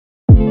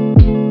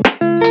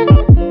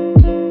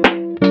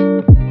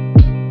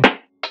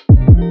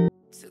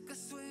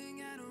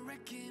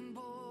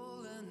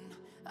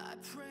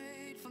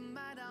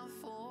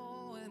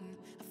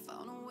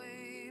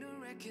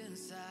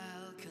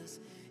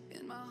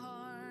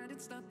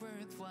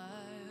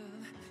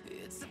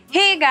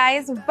Hey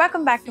guys,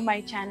 welcome back to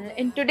my channel.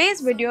 In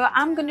today's video,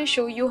 I'm going to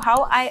show you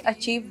how I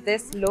achieved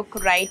this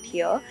look right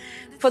here.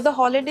 For the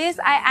holidays,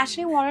 I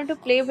actually wanted to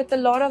play with a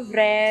lot of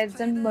reds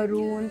and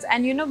maroons,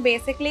 and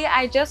basically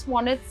I just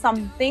wanted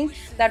something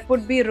that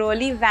would be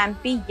really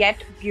vampy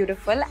yet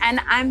beautiful,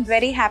 and I'm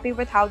very happy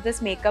with how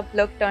this makeup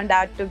look turned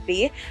out to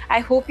be. I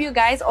hope you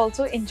guys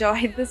also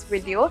enjoyed this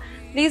video.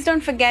 Please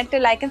don't forget to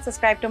like and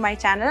subscribe to my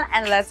channel,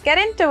 and let's get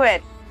into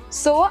it.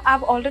 So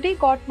I've already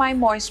got my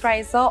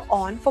moisturizer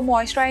on. For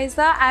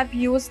moisturizer, I've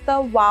used the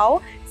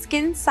Wow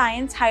Skin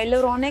Science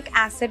Hyaluronic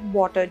Acid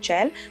Water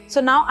Gel.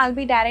 So now I'll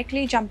be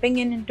directly jumping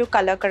into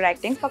color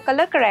correcting. For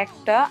color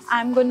corrector,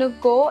 I'm going to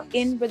go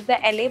in with the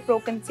LA Pro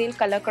Conceal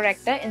color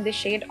corrector in the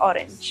shade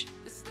Orange.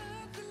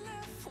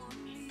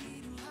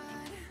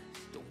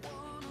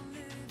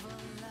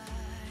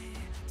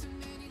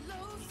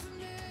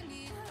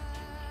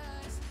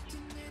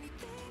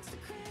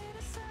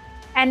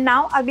 And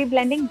now I'll be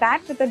blending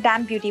that with the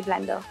damp beauty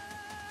blender.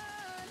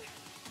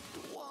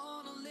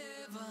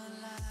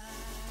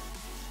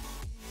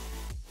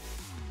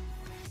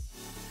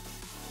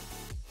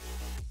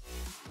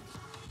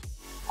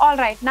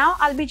 Alright, now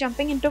I'll be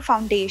jumping into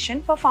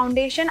foundation. For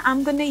foundation,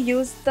 I'm going to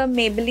use the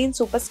Maybelline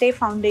Superstay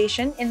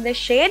foundation in the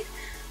shade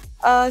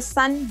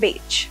Sun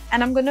Beige.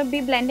 And I'm going to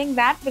be blending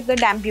that with the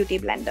damp beauty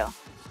blender.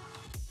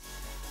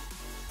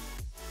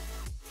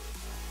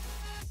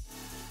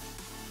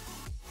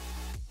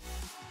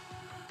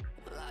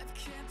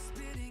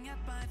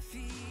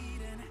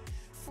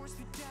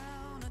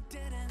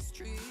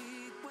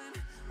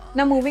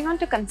 Now moving on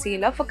to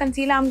concealer. For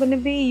concealer, I'm going to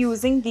be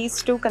using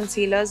these two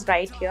concealers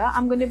right here.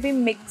 I'm going to be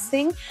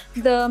mixing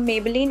the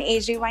Maybelline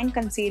Age Rewind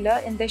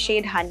concealer in the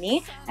shade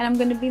Honey, and I'm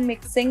going to be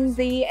mixing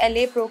the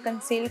LA Pro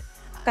Conceal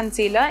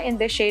concealer in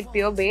the shade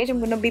Pure Beige. I'm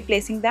going to be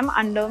placing them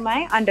under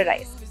my under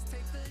eyes.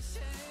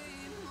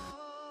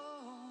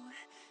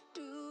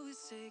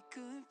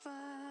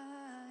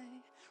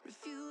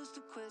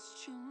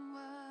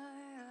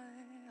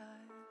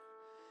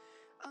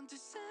 I'm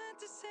just sad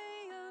to say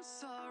I'm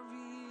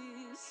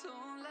sorry, so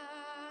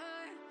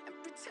lie and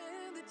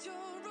pretend that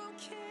you're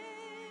okay.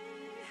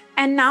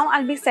 And now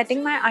I'll be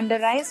setting my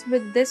under eyes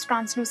with this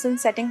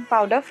translucent setting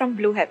powder from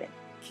Blue Heaven.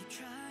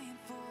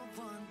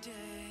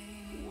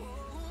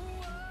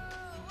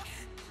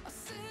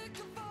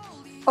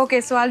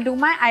 Okay, so I'll do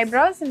my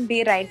eyebrows and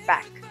be right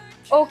back.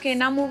 Okay,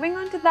 now moving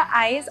on to the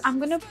eyes, I'm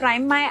going to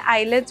prime my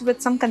eyelids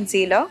with some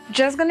concealer.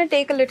 Just going to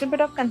take a little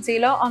bit of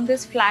concealer on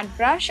this flat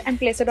brush and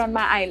place it on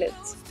my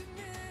eyelids.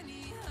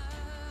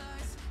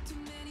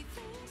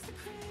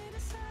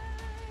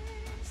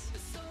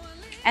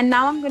 And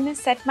now I'm going to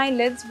set my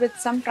lids with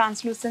some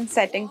translucent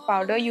setting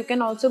powder. You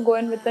can also go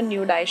in with a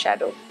nude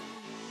eyeshadow.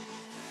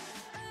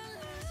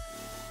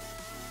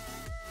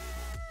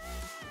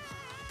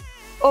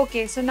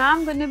 Okay, so now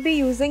I'm going to be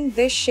using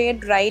this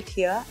shade right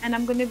here, and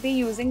I'm going to be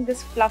using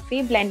this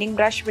fluffy blending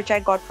brush which I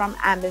got from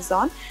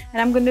Amazon,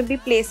 and I'm going to be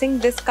placing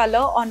this color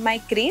on my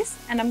crease,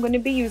 and I'm going to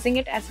be using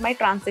it as my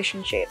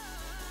transition shade.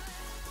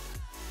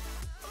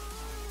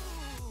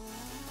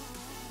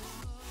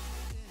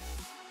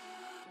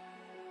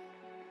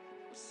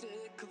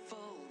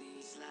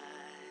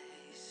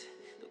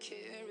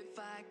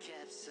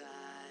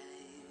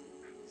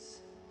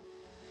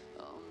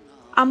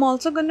 I'm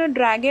also going to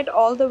drag it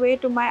all the way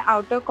to my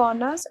outer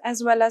corners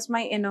as well as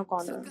my inner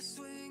corners.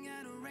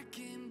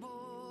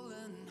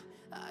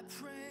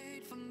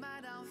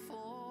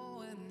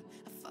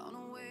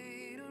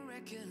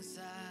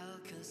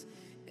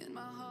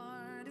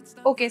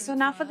 Okay, so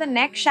now for the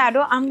next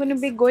shadow, I'm going to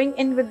be going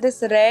in with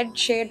this red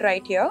shade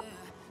right here.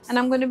 And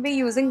I'm going to be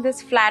using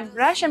this flat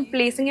brush and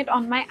placing it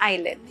on my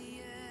eyelid.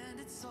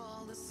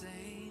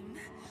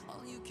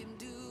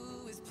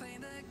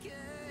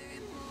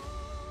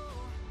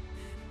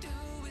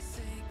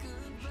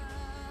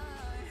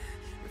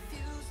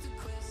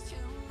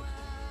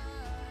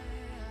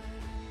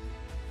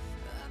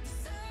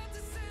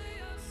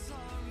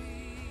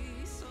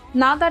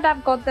 Now that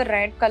I've got the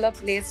red color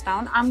placed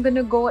down, I'm going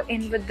to go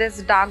in with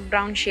this dark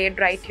brown shade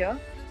right here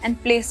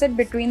and place it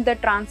between the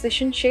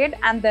transition shade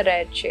and the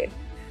red shade.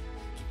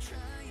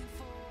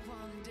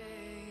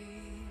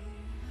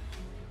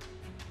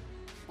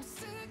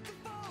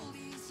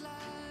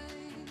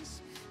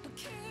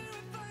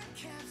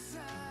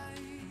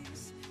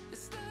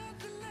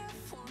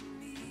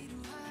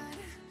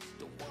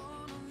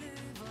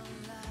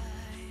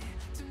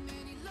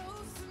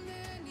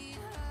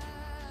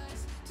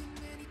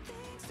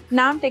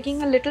 Now I'm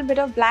taking a little bit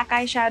of black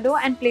eyeshadow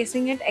and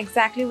placing it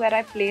exactly where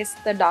I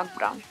placed the dark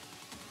brown.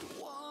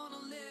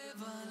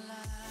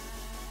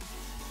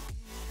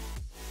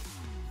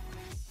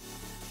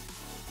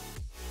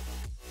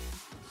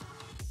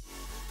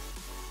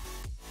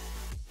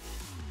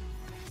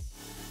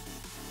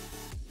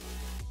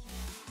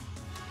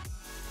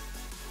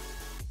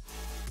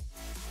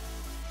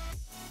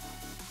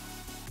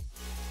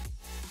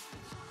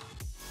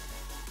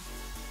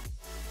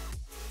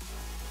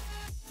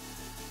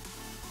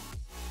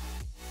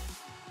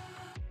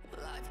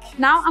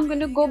 Now I'm going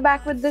to go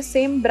back with the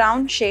same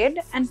brown shade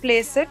and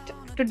place it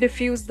to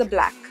diffuse the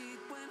black.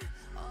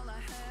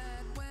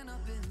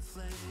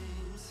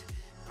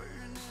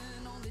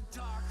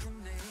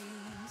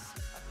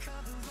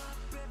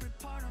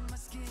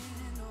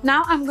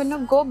 Now I'm going to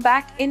go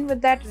back in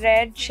with that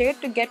red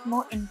shade to get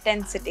more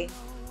intensity.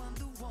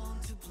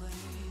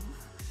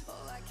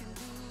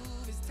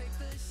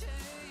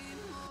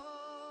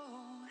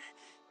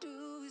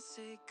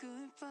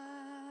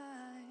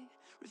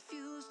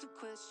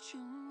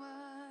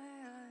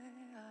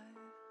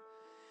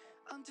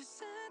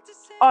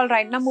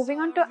 Alright, now moving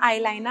on to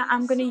eyeliner,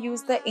 I'm going to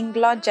use the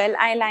Inglot gel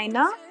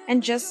eyeliner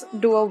and just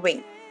do a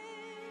wing.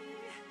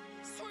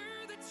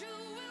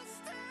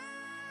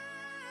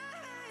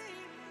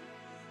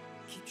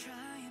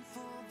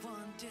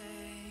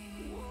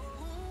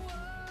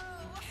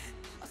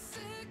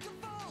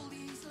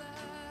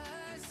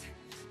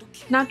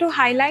 Now to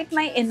highlight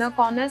my inner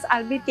corners,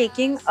 I'll be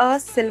taking a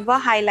silver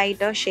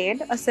highlighter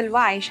shade, a silver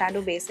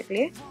eyeshadow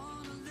basically.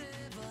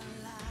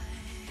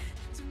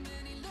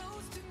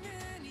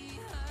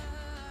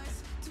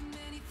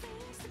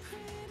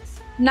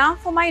 Now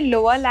for my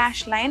lower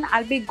lash line,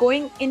 I'll be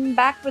going in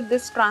back with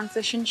this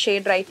transition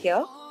shade right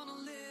here.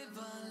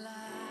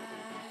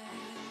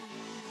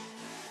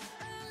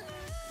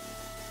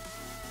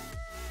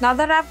 Now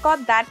that I've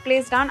got that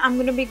placed down, I'm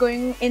going to be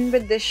going in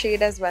with this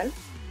shade as well.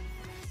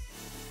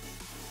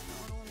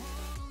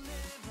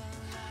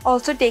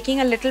 Also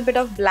taking a little bit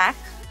of black.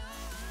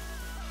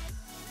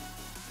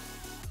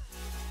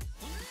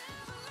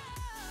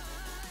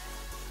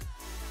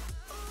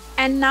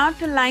 And now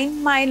to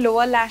line my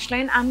lower lash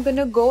line, I'm going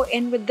to go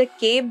in with the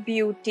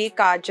K-Beauty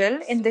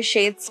Kajal in the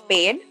shade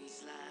Spade.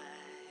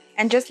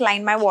 And just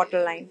line my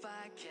waterline.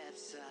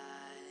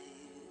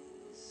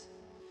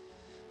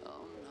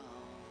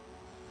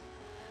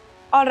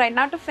 Alright,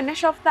 now to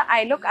finish off the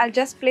eye look, I'll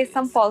just place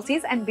some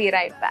falsies and be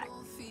right back.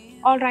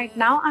 Alright,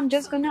 now I'm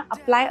just gonna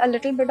apply a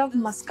little bit of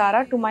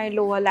mascara to my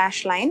lower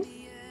lash line.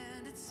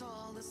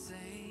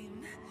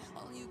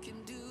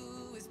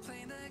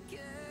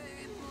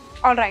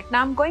 Alright,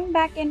 now I'm going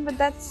back in with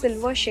that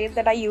silver shade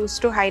that I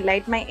used to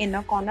highlight my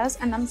inner corners,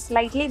 and I'm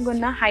slightly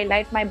gonna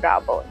highlight my brow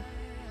bone.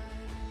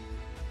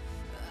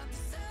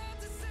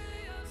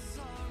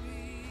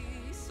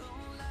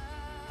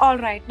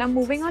 Alright, now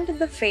moving on to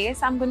the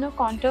face, I'm going to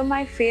contour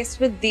my face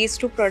with these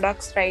two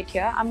products right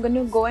here. I'm going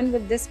to go in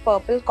with this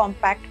Purplle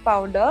compact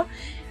powder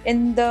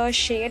in the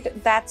shade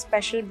That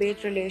Special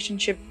Beige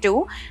Relationship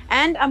 2,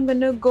 and I'm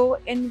going to go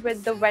in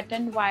with the Wet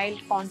n Wild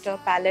contour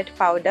palette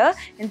powder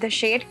in the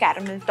shade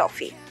Caramel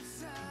Toffee.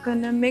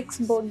 Gonna mix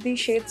both these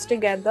shades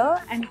together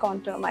and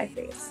contour my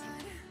face.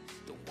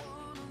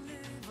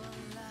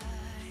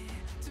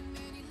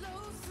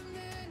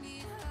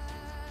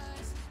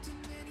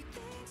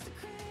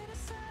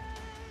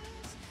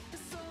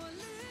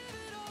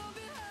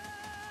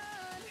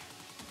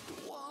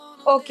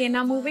 Okay,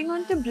 now moving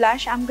on to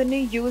blush, I'm going to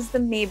use the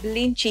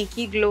Maybelline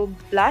Cheeky Glow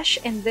blush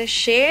in the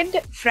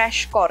shade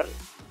Fresh Coral.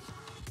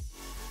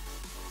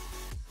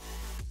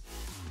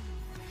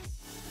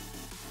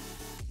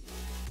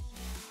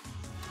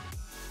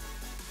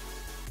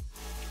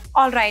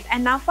 Alright,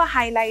 and now for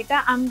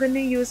highlighter, I'm going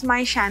to use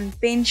my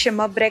Champagne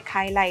Shimmer Brick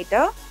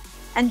highlighter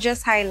and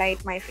just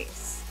highlight my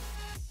face.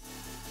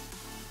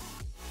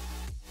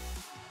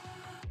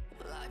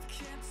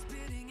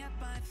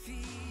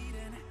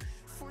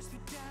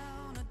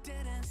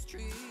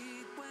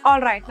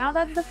 Alright, now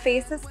that the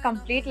face is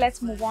complete,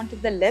 let's move on to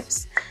the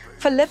lips.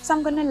 For lips,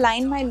 I'm going to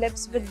line my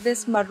lips with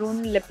this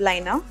maroon lip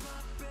liner.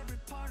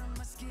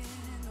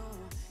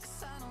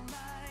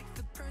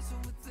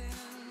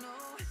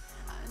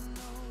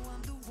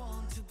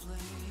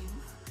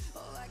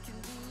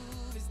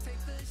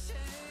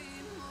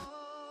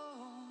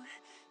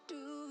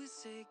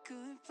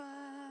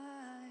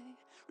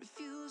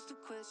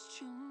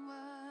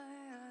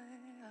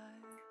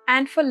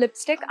 And for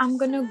lipstick, I'm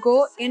gonna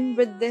go in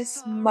with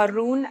this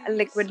maroon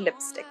liquid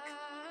lipstick.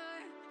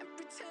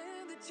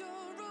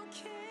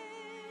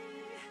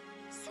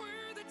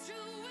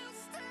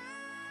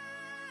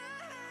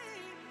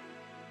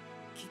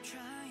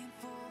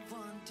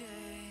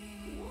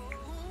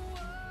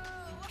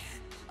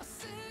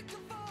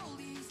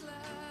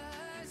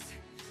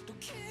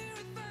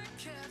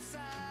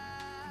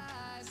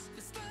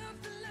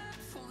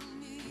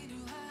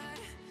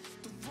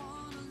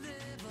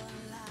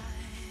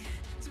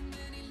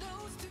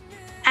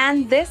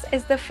 And this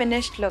is the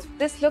finished look.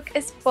 This look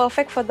is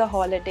perfect for the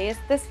holidays.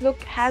 This look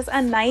has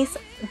a nice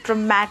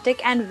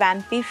dramatic and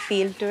vampy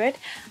feel to it.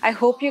 I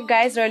hope you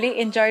guys really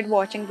enjoyed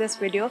watching this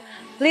video.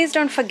 Please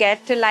don't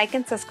forget to like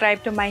and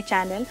subscribe to my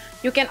channel.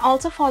 You can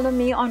also follow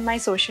me on my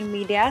social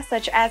media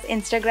such as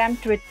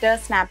Instagram, Twitter,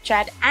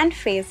 Snapchat and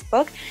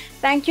Facebook.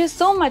 Thank you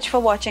so much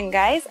for watching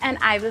guys, and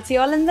I will see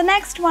you all in the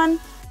next one.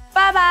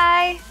 Bye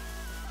bye.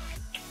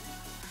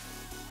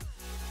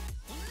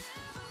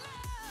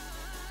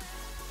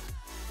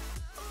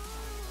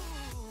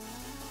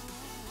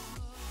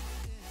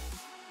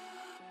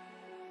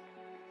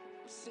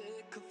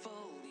 Sick of all